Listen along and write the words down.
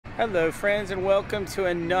Hello friends, and welcome to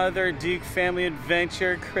another Duke Family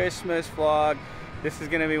Adventure Christmas vlog. This is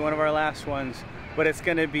going to be one of our last ones, but it's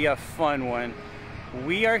going to be a fun one.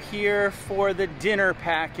 We are here for the dinner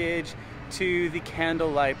package to the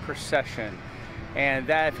Candlelight Procession. And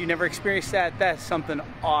that, if you've never experienced that, that's something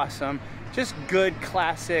awesome. Just good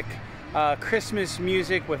classic Christmas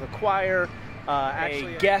music with a choir,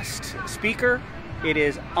 a guest speaker. It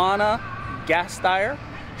is Ana Gasteyer.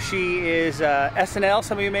 She is SNL,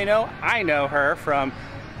 some of you may know. I know her from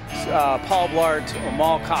Paul Blart's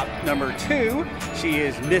Mall Cop #2. She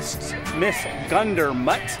is Miss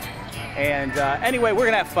Gundermutt. And anyway, we're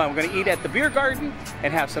gonna have fun. We're gonna eat at the Biergarten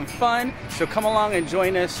and have some fun. So come along and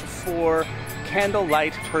join us for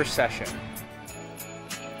Candlelight Procession.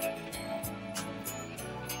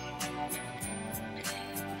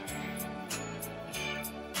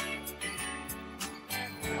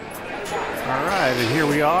 All right, and here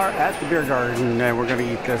we are at the Biergarten, and we're going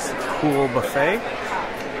to eat this cool buffet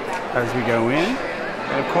as we go in.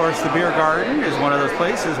 And of course, the Biergarten is one of those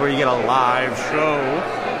places where you get a live show,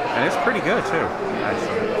 and it's pretty good too,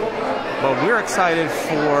 actually. But we're excited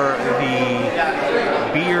for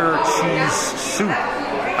the beer cheese soup,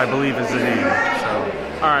 I believe is the name.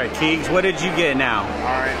 So, all right, Keegs, what did you get now?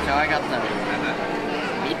 All right, so I got the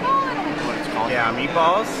meatball. I don't know what it's called. Yeah,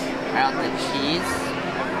 meatballs. I got the cheese.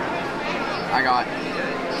 I got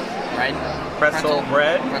bread. Pretzel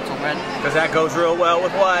bread. Pretzel bread. Because that goes real well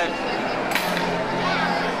with what?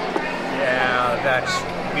 Yeah, that's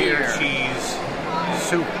beer cheese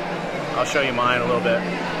soup. I'll show you mine a little bit.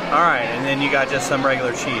 All right, and then you got just some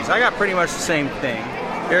regular cheese. I got pretty much the same thing.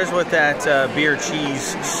 Here's what that beer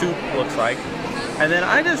cheese soup looks like. And then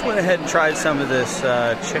I just went ahead and tried some of this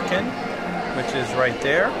chicken, which is right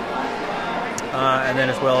there. And then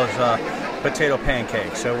as well as potato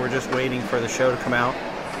pancakes. So we're just waiting for the show to come out.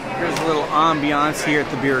 Here's a little ambiance here at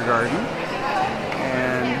the Biergarten,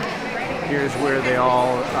 and here's where they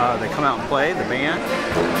all they come out and play, the band.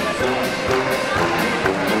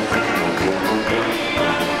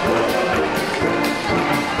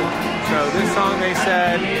 So this song, they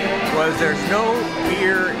said, was "There's no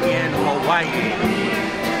beer in Hawaii."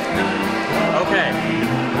 Okay.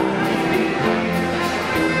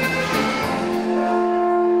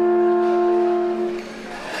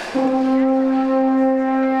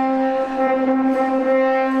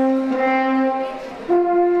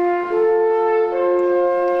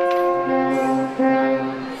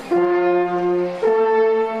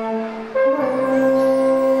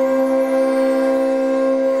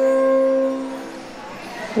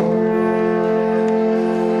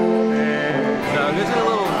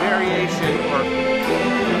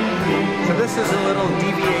 This is a little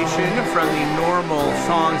deviation from the normal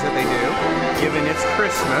songs that they do, given it's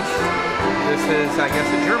Christmas. This is, I guess,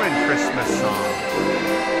 a German Christmas song.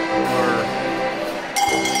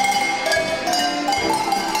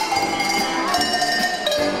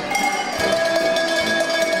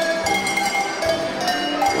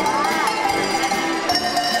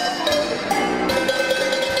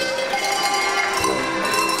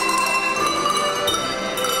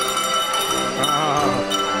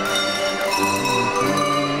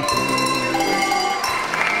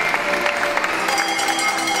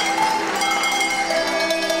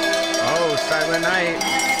 Silent Night.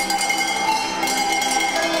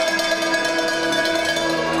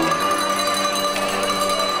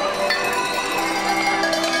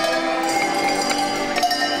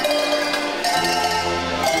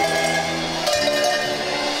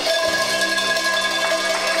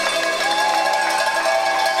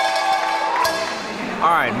 All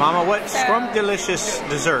right, Mama, what scrumptious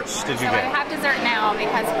desserts did you get? I have dessert now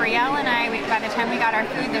because Brielle and I, by the time we got our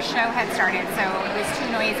food, the show had started, so it was too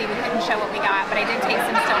noisy. We couldn't show what we got, but I did take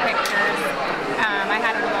some still pictures. I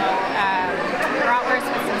had a little bratwurst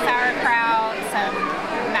with some sauerkraut, some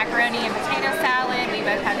macaroni and potato salad. We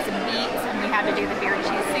both had some beets, and we had to do the beer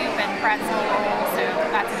cheese soup and pretzel roll, so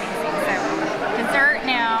that's amazing. So dessert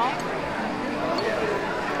now.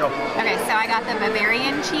 Okay, so I got the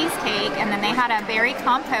Bavarian cheesecake, and then they had a berry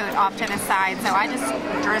compote off to the side, so I just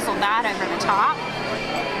drizzled that over the top.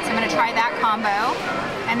 So I'm going to try that combo.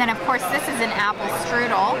 And then, of course, this is an apple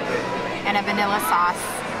strudel and a vanilla sauce.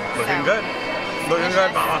 Looking good. Looking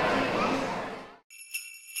good, Mama.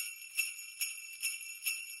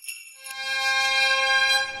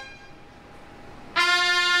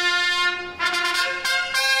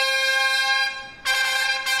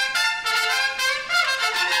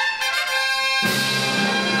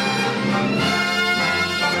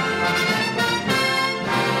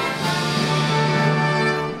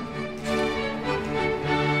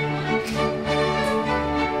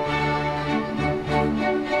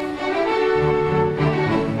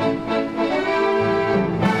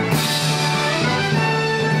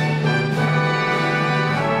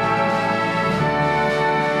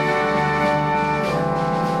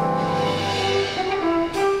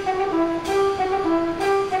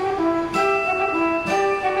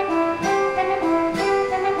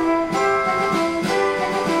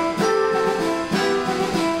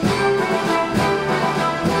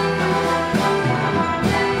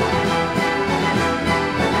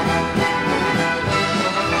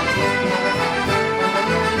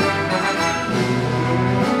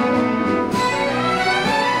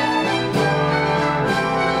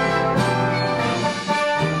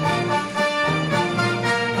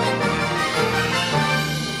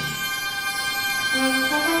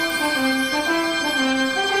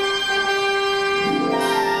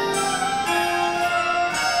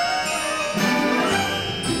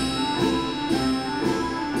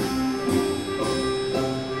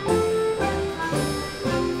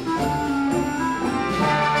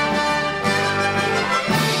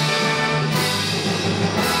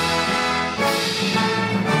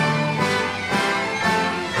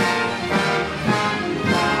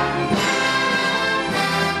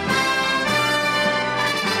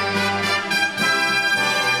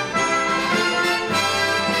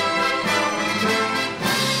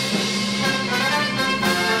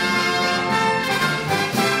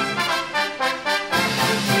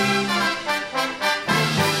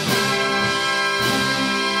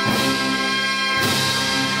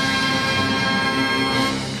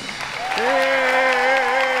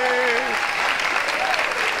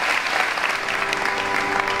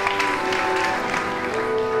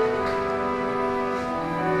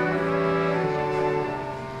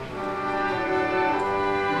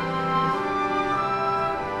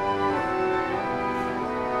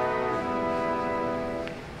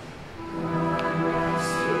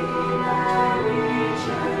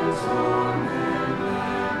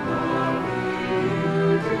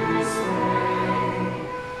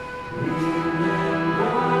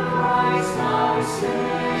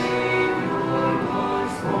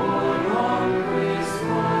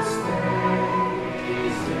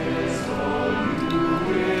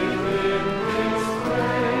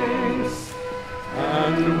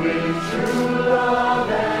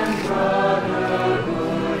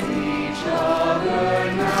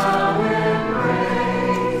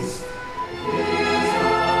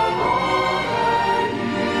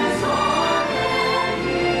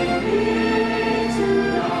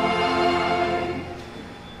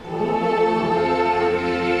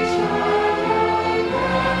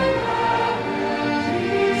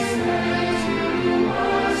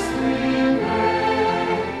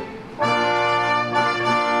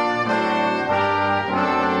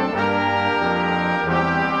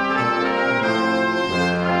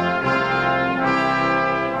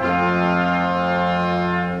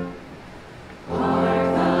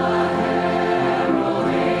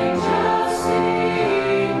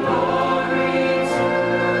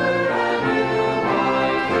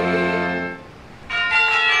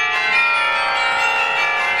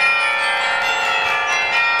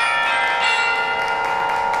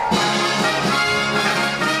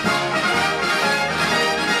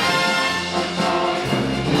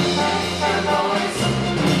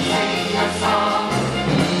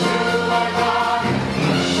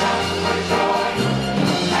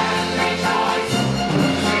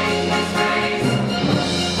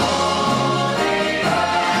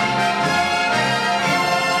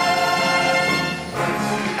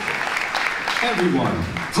 Everyone,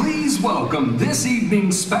 please welcome this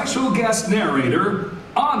evening's special guest narrator,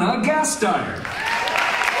 Ana Gasteyer. Good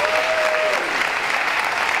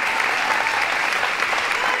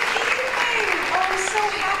evening! Oh, I'm so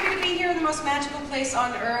happy to be here in the most magical place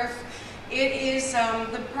on earth. It is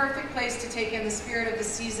the perfect place to take in the spirit of the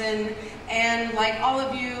season, and like all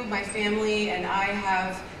of you, my family and I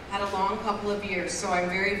have had a long couple of years, so I'm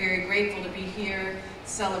very, very grateful to be here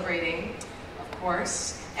celebrating, of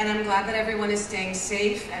course. And I'm glad that everyone is staying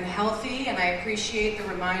safe and healthy, and I appreciate the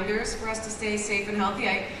reminders for us to stay safe and healthy.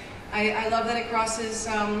 I love that it crosses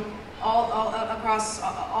across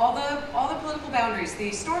all the political boundaries.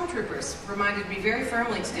 The stormtroopers reminded me very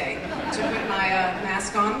firmly today to put my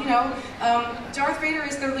mask on. You know, Darth Vader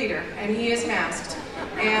is their leader, and he is masked,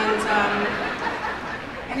 and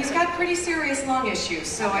he's got pretty serious lung issues.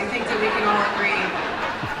 So I think that we can all agree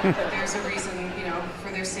that there's a reason, you know,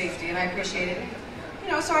 for their safety, and I appreciate it. You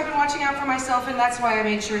know, so I've been watching out for myself, and that's why I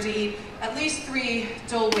made sure to eat at least 3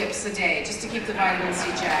 Dole Whips a day, just to keep the vitamin C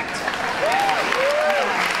checked.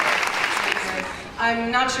 I'm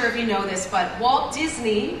not sure if you know this, but Walt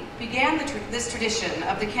Disney began this tradition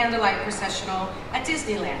of the Candlelight Processional at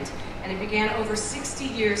Disneyland, and it began over 60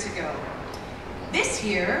 years ago. This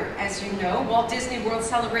year, as you know, Walt Disney World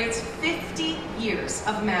celebrates 50 years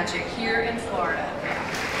of magic here in Florida.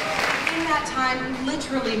 In that time,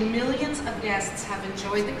 literally millions of guests have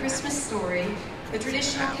enjoyed the Christmas story, the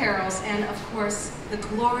traditional carols, and of course, the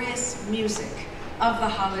glorious music of the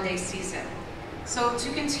holiday season. So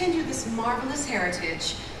to continue this marvelous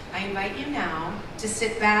heritage, I invite you now to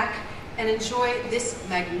sit back and enjoy this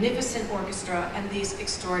magnificent orchestra and these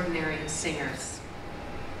extraordinary singers.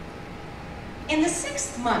 In the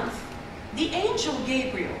 6th month, the angel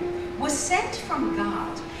Gabriel was sent from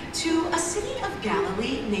God to a city of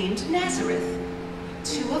Galilee named Nazareth,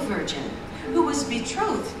 to a virgin who was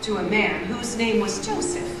betrothed to a man whose name was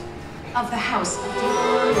Joseph, of the house of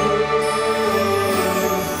David.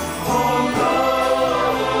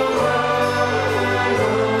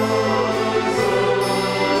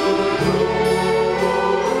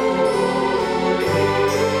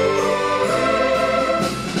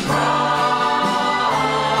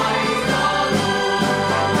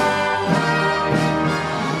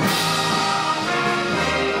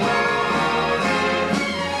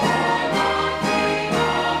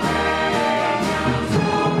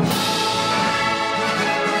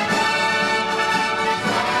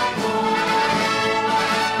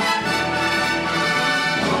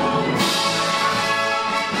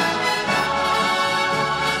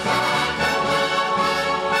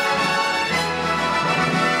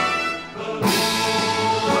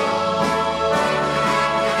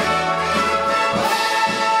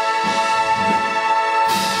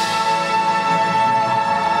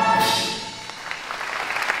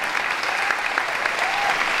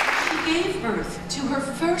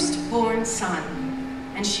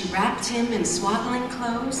 Him in swaddling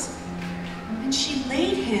clothes, and she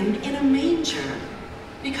laid him in a manger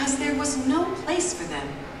because there was no place for them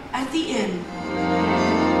at the inn.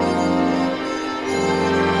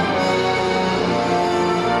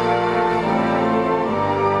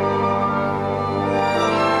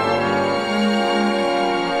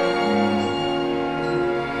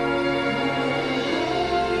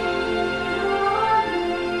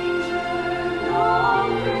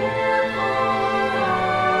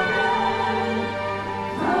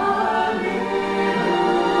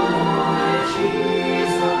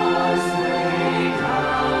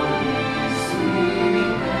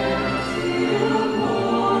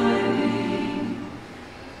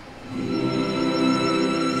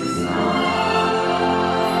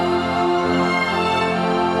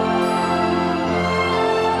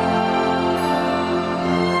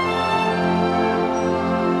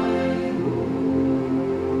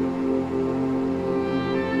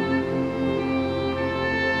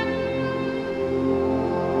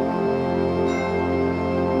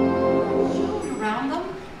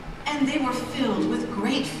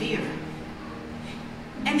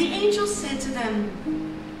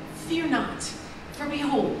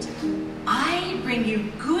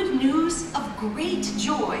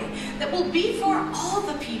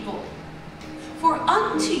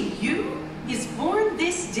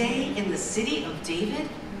 City of David,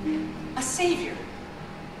 a Savior,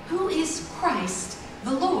 who is Christ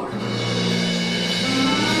the Lord.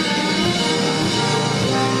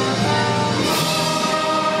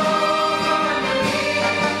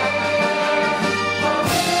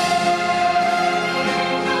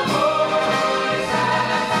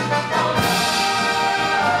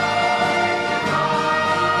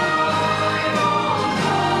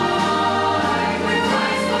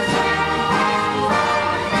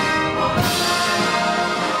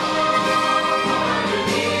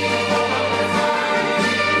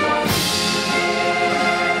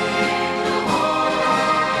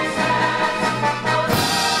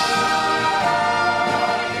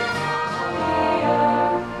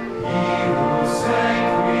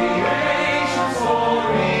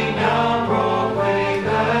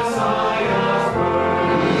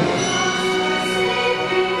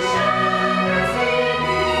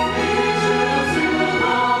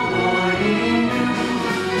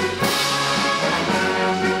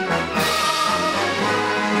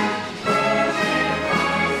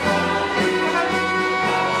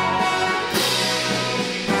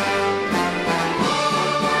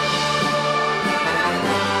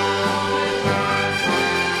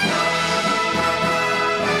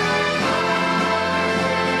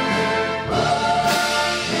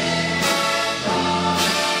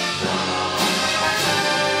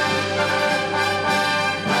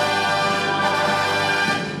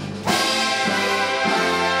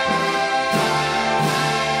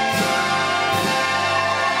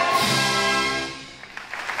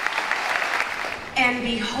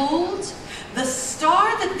 behold, the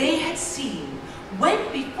star that they had seen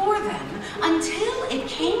went before them until it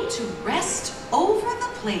came to rest over the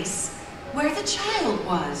place where the child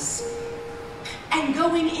was. And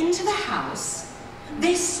going into the house,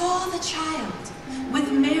 they saw the child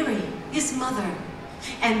with Mary, his mother,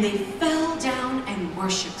 and they fell down and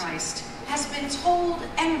worshipped. Christ has been told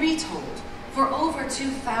and retold for over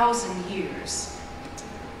 2,000 years.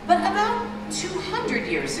 But about 200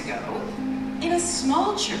 years ago, in a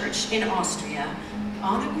small church in Austria,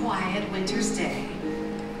 on a quiet winter's day,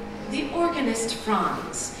 the organist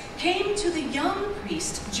Franz came to the young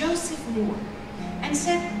priest Joseph Moore and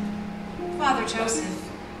said, "Father Joseph,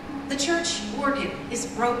 the church organ is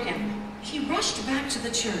broken." He rushed back to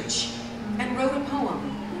the church and wrote a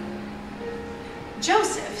poem.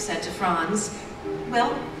 Joseph said to Franz,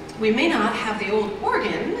 "Well, we may not have the old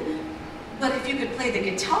organ, but if you could play the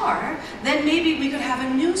guitar, then maybe we could have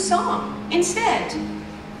a new song instead."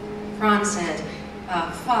 Franz said,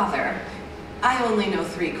 "Father, I only know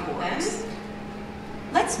 3 chords.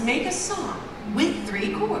 Let's make a song with 3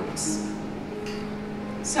 chords."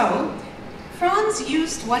 So, Franz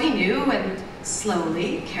used what he knew and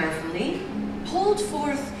slowly, carefully, pulled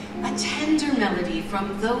forth a tender melody from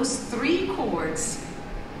those 3 chords,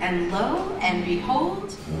 and lo and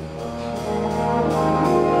behold,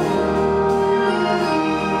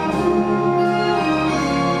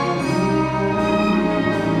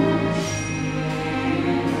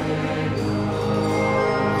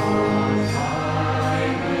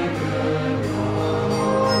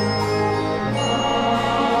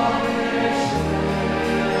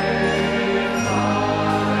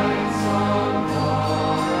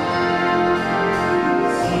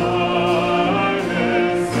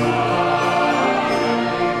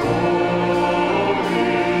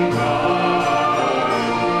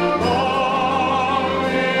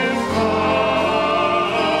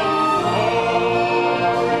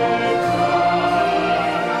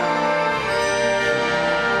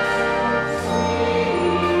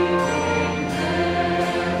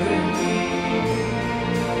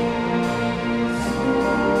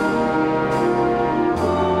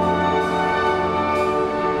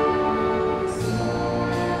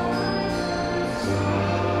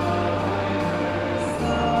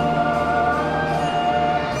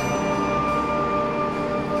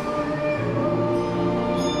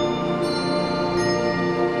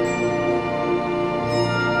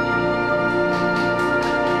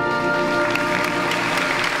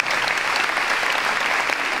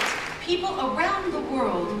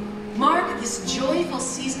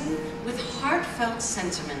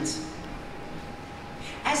 sentiment.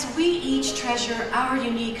 As we each treasure our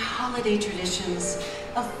unique holiday traditions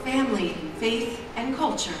of family, faith, and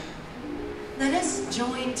culture, let us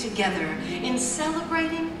join together in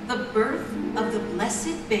celebrating the birth of the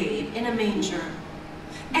blessed babe in a manger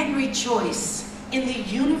and rejoice in the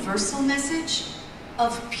universal message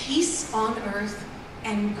of peace on earth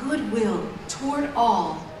and goodwill toward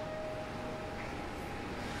all.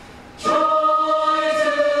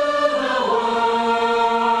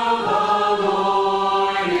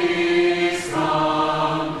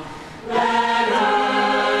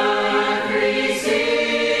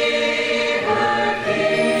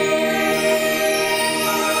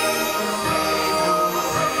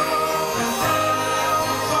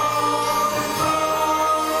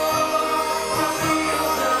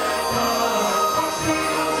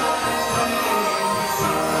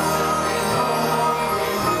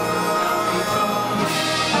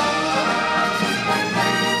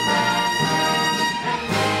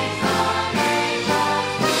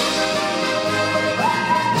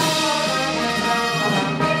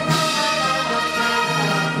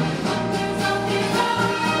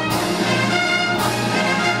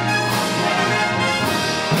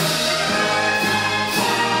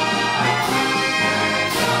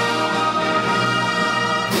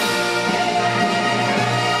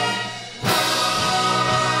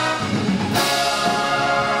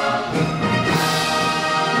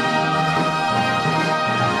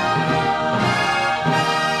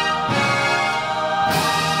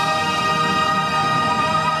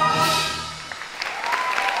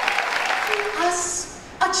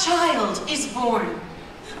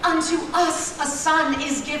 Unto us a son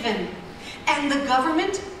is given, and the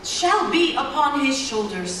government shall be upon his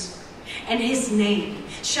shoulders, and his name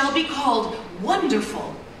shall be called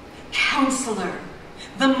Wonderful, Counselor,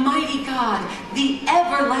 the Mighty God, the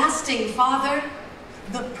Everlasting Father,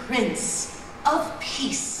 the Prince of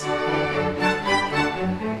Peace. Hallelujah,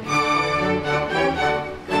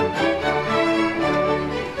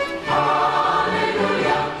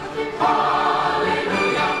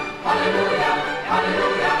 hallelujah, hallelujah,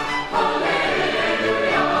 hallelujah.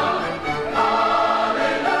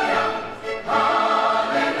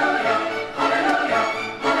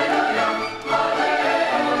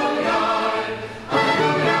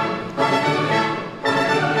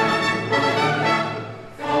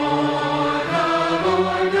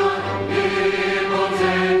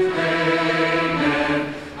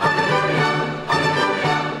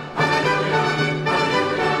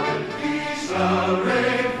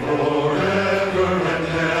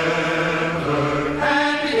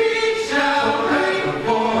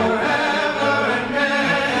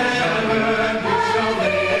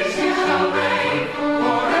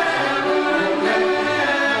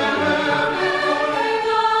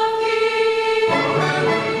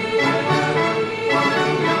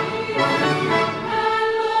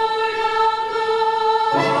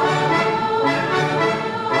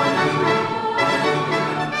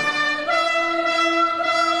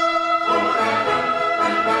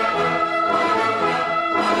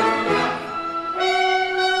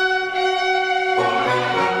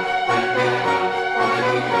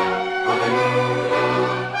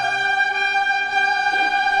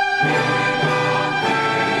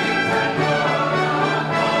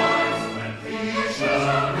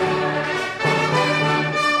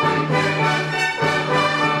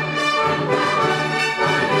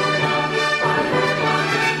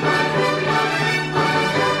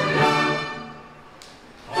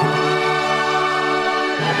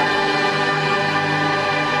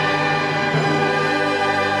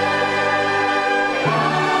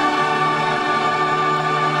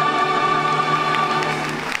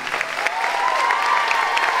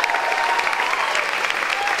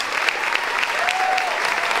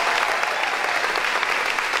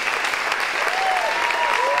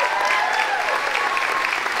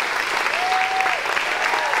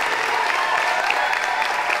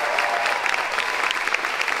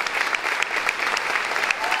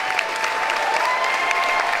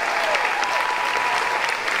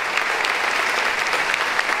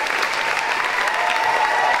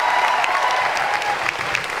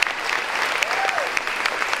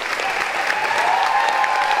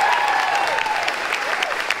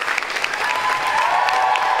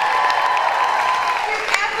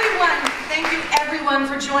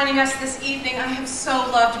 joining us this evening. I have so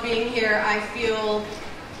loved being here. I feel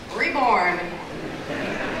reborn.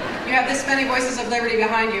 You have this many voices of liberty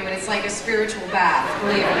behind you, and it's like a spiritual bath,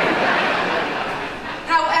 believe me.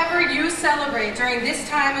 However you celebrate during this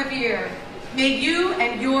time of year, may you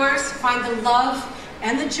and yours find the love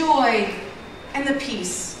and the joy and the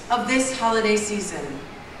peace of this holiday season.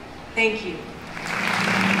 Thank you.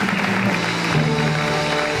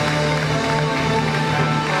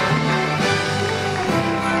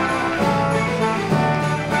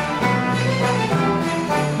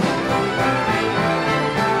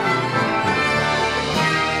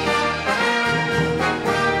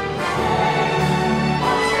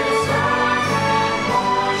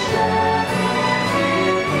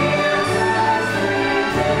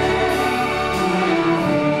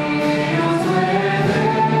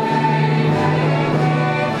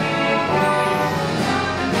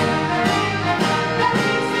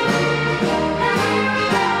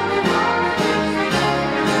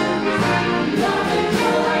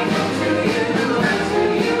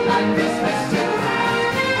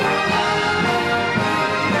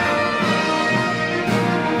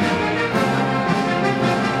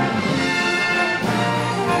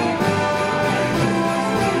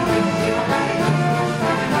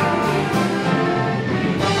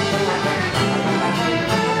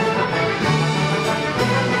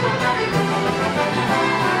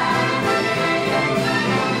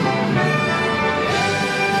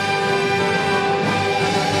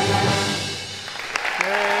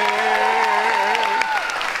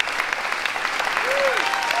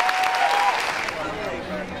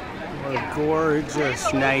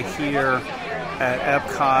 Gorgeous night here at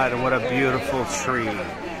Epcot, and what a beautiful tree.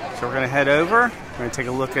 So we're going to head over, we're going to take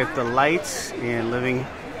a look at the lights and living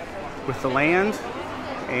with the land,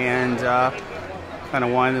 and kind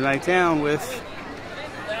of wind the night down with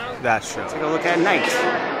that show. Take a look at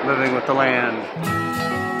night, living with the land.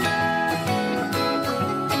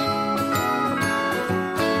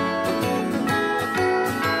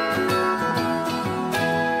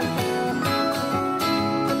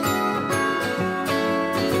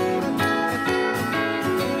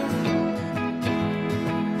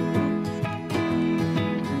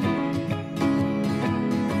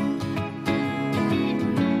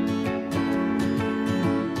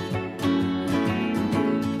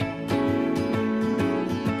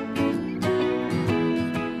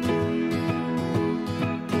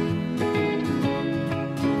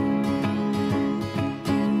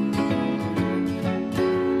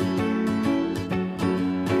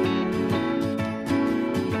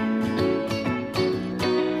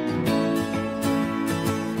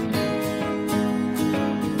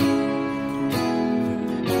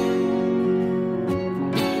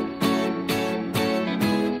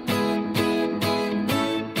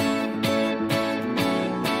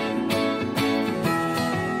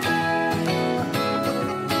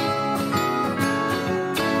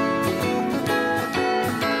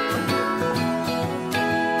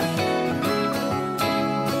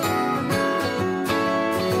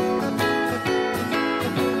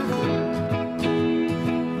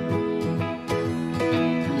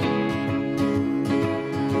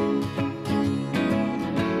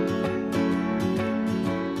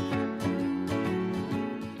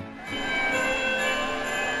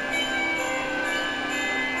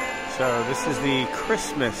 So this is the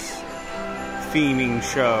Christmas theming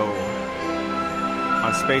show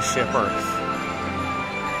on Spaceship Earth.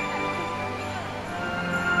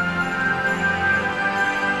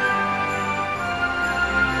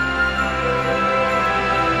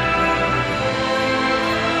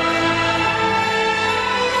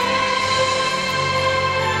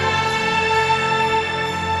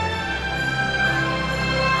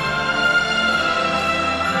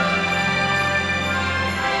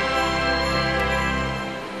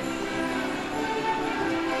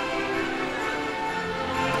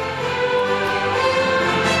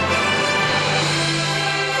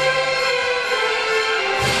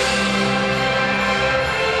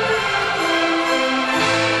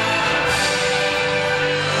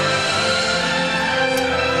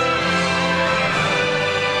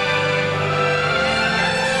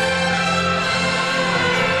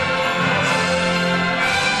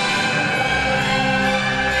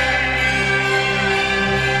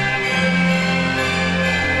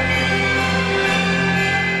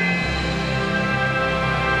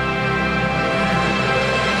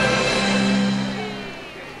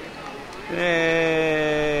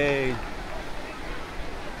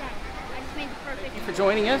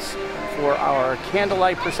 Joining us for our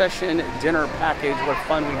Candlelight Procession dinner package. What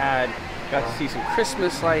fun we had. Got to see some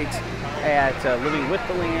Christmas lights, at Living with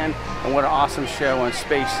the Land, and what an awesome show on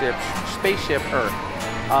Spaceship Earth.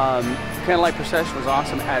 Candlelight Procession was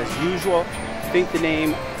awesome as usual. I think the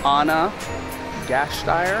name Ana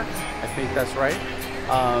Gasteyer, I think that's right,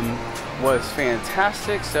 was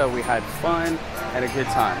fantastic. So we had fun and a good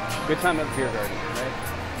time. Good time at the Biergarten, right?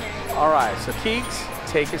 Yeah. All right, so Keeks,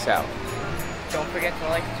 take us out. Don't forget to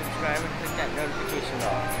like and subscribe and click that notification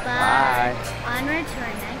bell. Bye. Onward to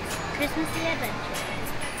our next Christmassy adventure.